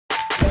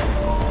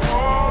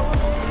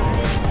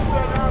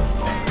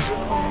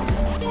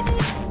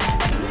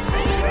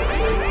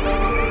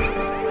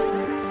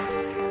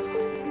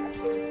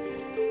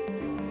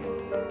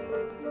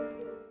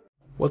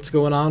What's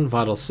going on?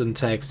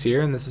 VitalSyntax here,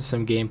 and this is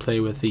some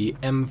gameplay with the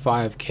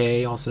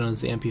M5K, also known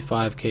as the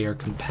MP5K or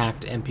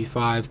Compact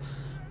MP5,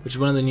 which is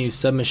one of the new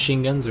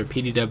submachine guns or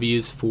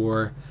PDWs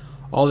for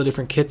all the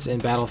different kits in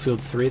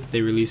Battlefield 3 that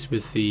they released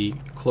with the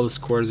Close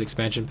Quarters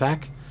expansion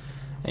pack.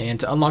 And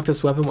to unlock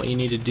this weapon, what you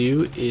need to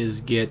do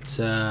is get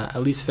at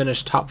least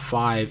finish top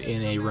 5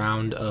 in a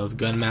round of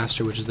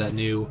Gunmaster, which is that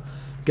new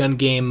gun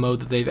game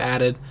mode that they've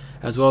added,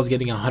 as well as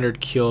getting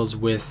 100 kills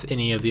with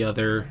any of the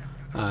other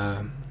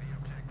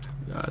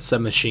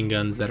submachine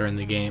guns that are in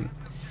the game.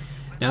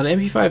 Now the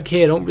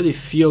MP5K, I don't really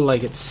feel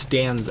like it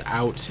stands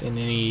out in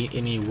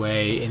any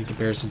way in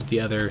comparison to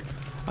the other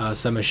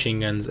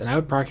submachine guns, and I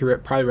would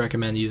probably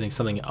recommend using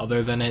something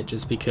other than it,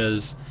 just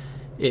because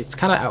it's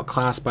kind of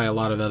outclassed by a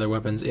lot of other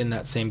weapons in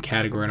that same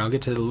category, and I'll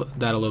get to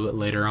that a little bit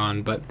later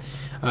on. But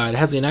it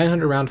has a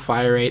 900 round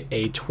fire rate,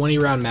 a 20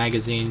 round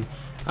magazine.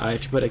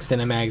 If you put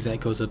extended mags,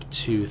 that goes up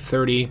to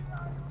 30.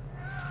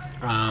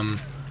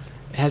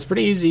 It has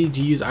pretty easy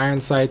to use iron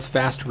sights,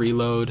 fast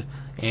reload,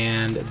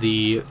 and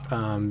the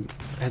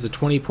has a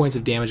 20 points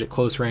of damage at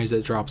close range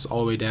that drops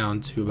all the way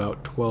down to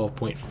about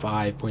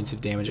 12.5 points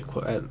of damage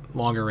at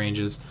longer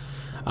ranges.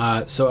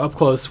 So up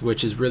close,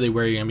 which is really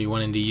where you're going to be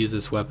wanting to use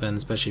this weapon,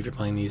 especially if you're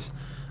playing these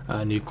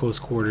new close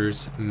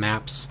quarters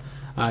maps.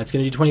 It's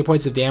going to do 20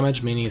 points of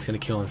damage, meaning it's going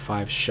to kill in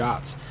 5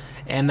 shots.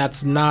 And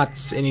that's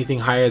not anything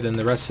higher than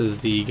the rest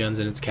of the guns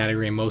in its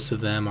category. Most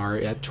of them are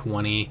at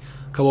 20,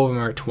 a couple of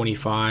them are at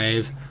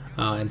 25,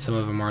 and some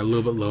of them are a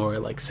little bit lower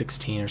at like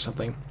 16 or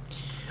something.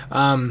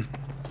 And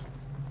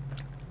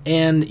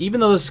even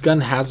though this gun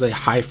has a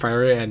high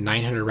fire rate at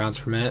 900 rounds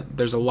per minute,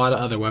 there's a lot of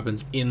other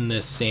weapons in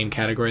this same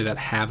category that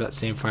have that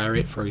same fire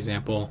rate. For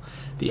example,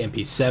 the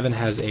MP7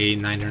 has a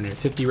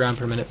 950 round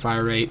per minute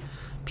fire rate,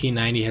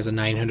 P90 has a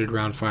 900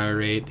 round fire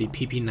rate, the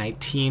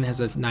PP19 has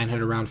a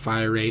 900 round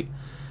fire rate,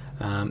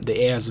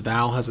 the AS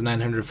Val has a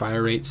 900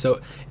 fire rate. So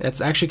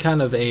it's actually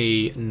kind of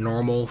a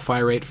normal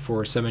fire rate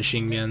for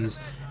submachine guns,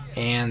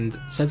 and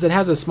since it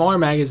has a smaller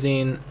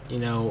magazine, you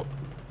know,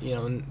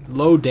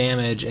 low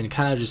damage and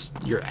kind of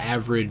just your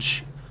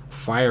average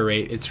fire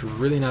rate, it's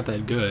really not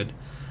that good.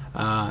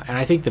 And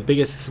I think the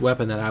biggest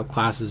weapon that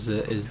outclasses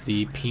it is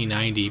the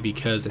P90,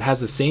 because it has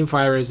the same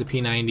fire rate as the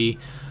P90,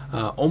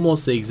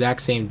 almost the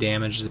exact same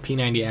damage. The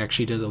P90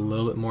 actually does a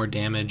little bit more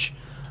damage,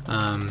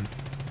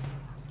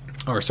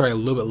 or sorry, a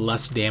little bit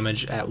less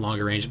damage at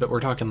longer range, but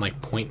we're talking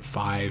like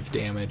 0.5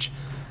 damage.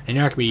 And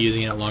you're not going to be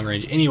using it at long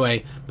range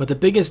anyway. But the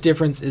biggest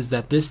difference is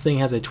that this thing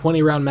has a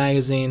 20 round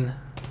magazine,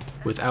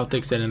 without the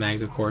extended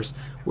mags of course,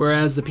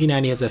 whereas the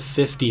P90 has a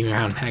 50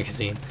 round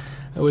magazine,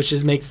 which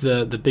just makes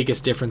the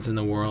biggest difference in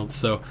the world.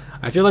 So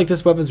I feel like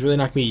this weapon is really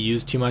not going to be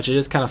used too much. It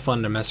is kind of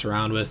fun to mess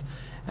around with,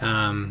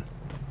 and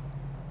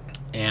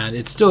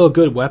it's still a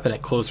good weapon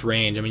at close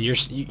range. I mean,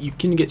 you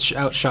can get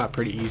outshot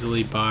pretty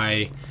easily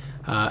by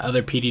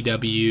other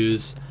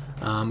PDWs,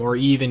 or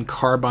even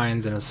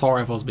carbines and assault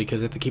rifles,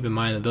 because you have to keep in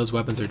mind that those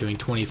weapons are doing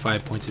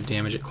 25 points of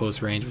damage at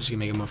close range, which can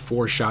make them a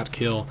 4-shot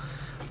kill,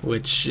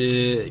 which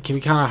can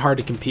be kind of hard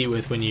to compete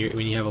with when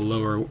you have a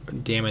lower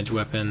damage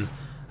weapon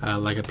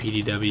like a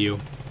PDW.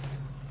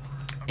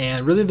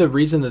 And really the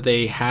reason that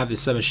they have the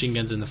submachine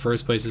guns in the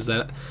first place is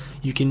that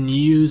you can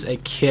use a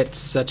kit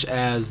such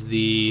as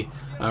the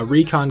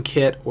recon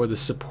kit or the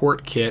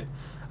support kit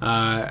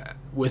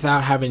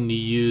without having to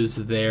use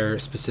their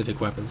specific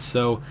weapons.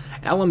 So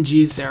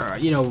LMGs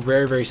are,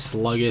 very, very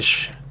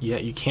sluggish.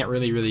 You can't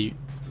really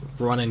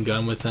run and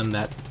gun with them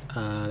that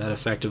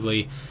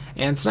effectively.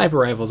 And sniper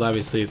rifles,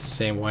 obviously, it's the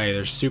same way.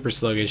 They're super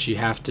sluggish. You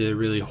have to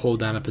really hold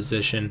down a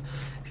position,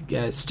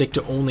 stick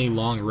to only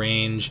long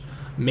range,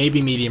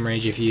 maybe medium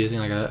range if you're using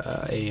like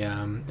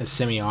a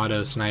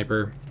semi-auto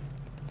sniper.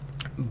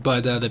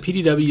 But the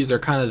PDWs are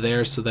kind of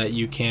there so that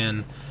you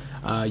can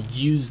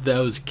use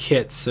those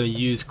kits. So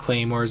use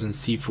claymores and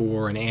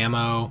C4 and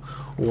ammo,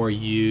 or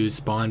use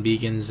spawn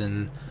beacons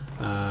and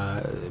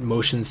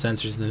motion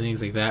sensors and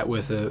things like that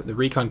with the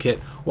recon kit,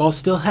 while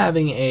still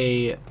having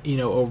a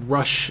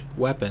rush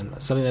weapon,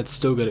 something that's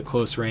still good at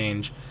close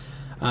range.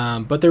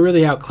 But they're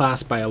really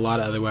outclassed by a lot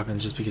of other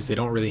weapons just because they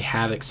don't really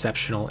have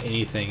exceptional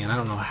anything. And I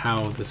don't know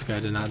how this guy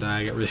did not die.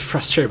 I got really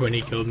frustrated when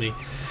he killed me.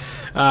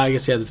 I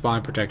guess he had the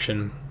spawn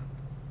protection.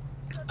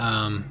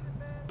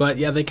 But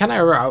yeah, they kind of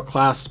are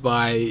outclassed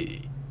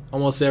by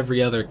almost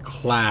every other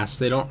class.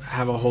 They don't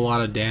have a whole lot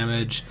of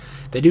damage.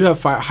 They do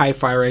have high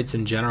fire rates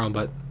in general,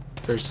 but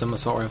there's some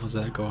assault rifles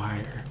that go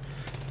higher.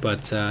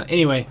 But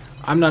anyway,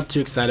 I'm not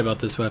too excited about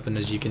this weapon,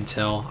 as you can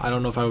tell. I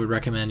don't know if I would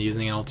recommend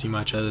using it all too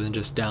much, other than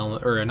just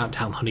not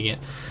downloading it,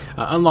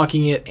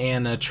 unlocking it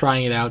and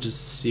trying it out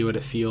just to see what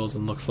it feels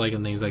and looks like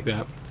and things like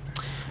that.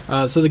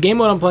 So the game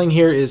mode I'm playing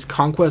here is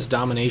Conquest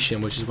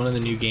Domination, which is one of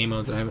the new game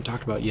modes that I haven't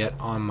talked about yet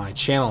on my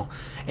channel.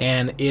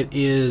 And it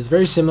is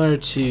very similar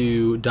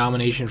to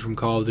Domination from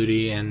Call of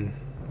Duty and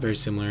very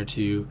similar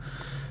to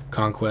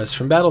Conquest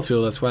from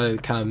Battlefield. That's why I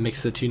kind of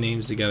mix the two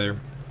names together.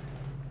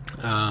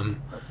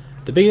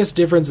 The biggest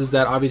difference is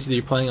that obviously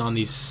you're playing on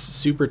these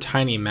super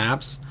tiny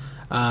maps,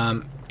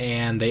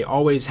 and they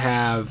always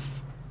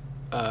have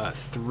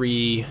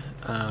three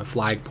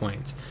flag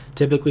points.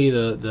 Typically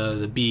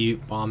the B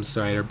bomb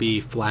site or B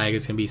flag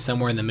is going to be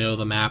somewhere in the middle of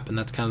the map, and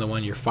that's kind of the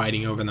one you're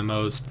fighting over the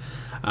most.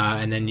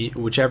 And then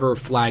whichever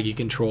flag you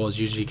control is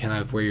usually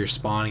kind of where you're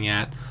spawning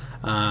at.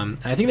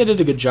 I think they did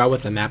a good job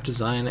with the map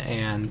design,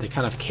 and they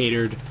kind of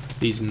catered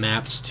these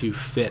maps to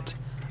fit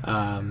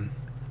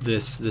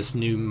this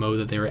new mode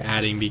that they were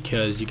adding,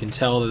 because you can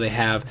tell that they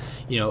have,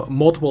 you know,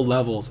 multiple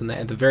levels, and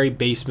at the very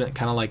basement,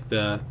 kind of like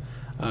the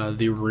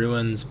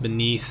ruins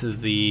beneath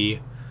the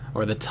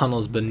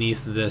tunnels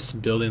beneath this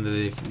building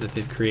that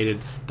they've created.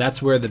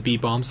 That's where the B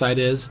bomb site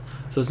is.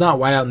 So it's not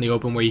wide out in the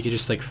open where you could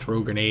just like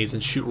throw grenades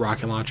and shoot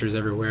rocket launchers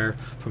everywhere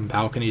from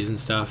balconies and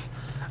stuff.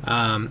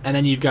 And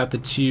then you've got the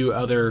two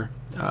other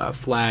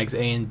flags,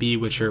 A and B,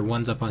 which are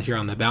one's up on here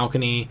on the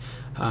balcony,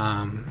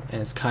 and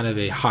it's kind of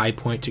a high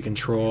point to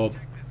control,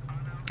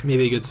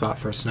 maybe a good spot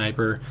for a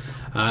sniper.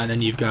 And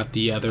then you've got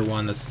the other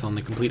one that's on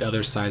the complete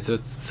other side, so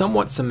it's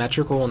somewhat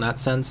symmetrical in that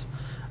sense,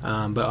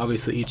 but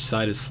obviously each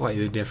side is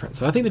slightly different.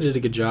 So I think they did a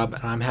good job,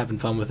 and I'm having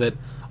fun with it,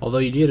 although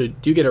you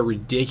do get a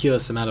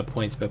ridiculous amount of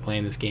points by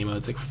playing this game mode.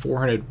 It's like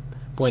 400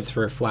 points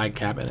for a flag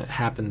cap, and it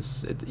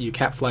happens, you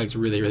cap flags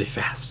really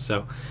fast.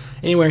 So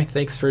anyway,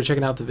 thanks for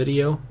checking out the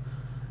video,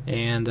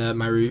 and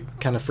my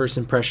kind of first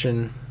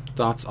impression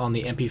thoughts on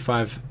the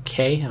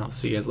MP5K, and I'll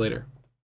see you guys later.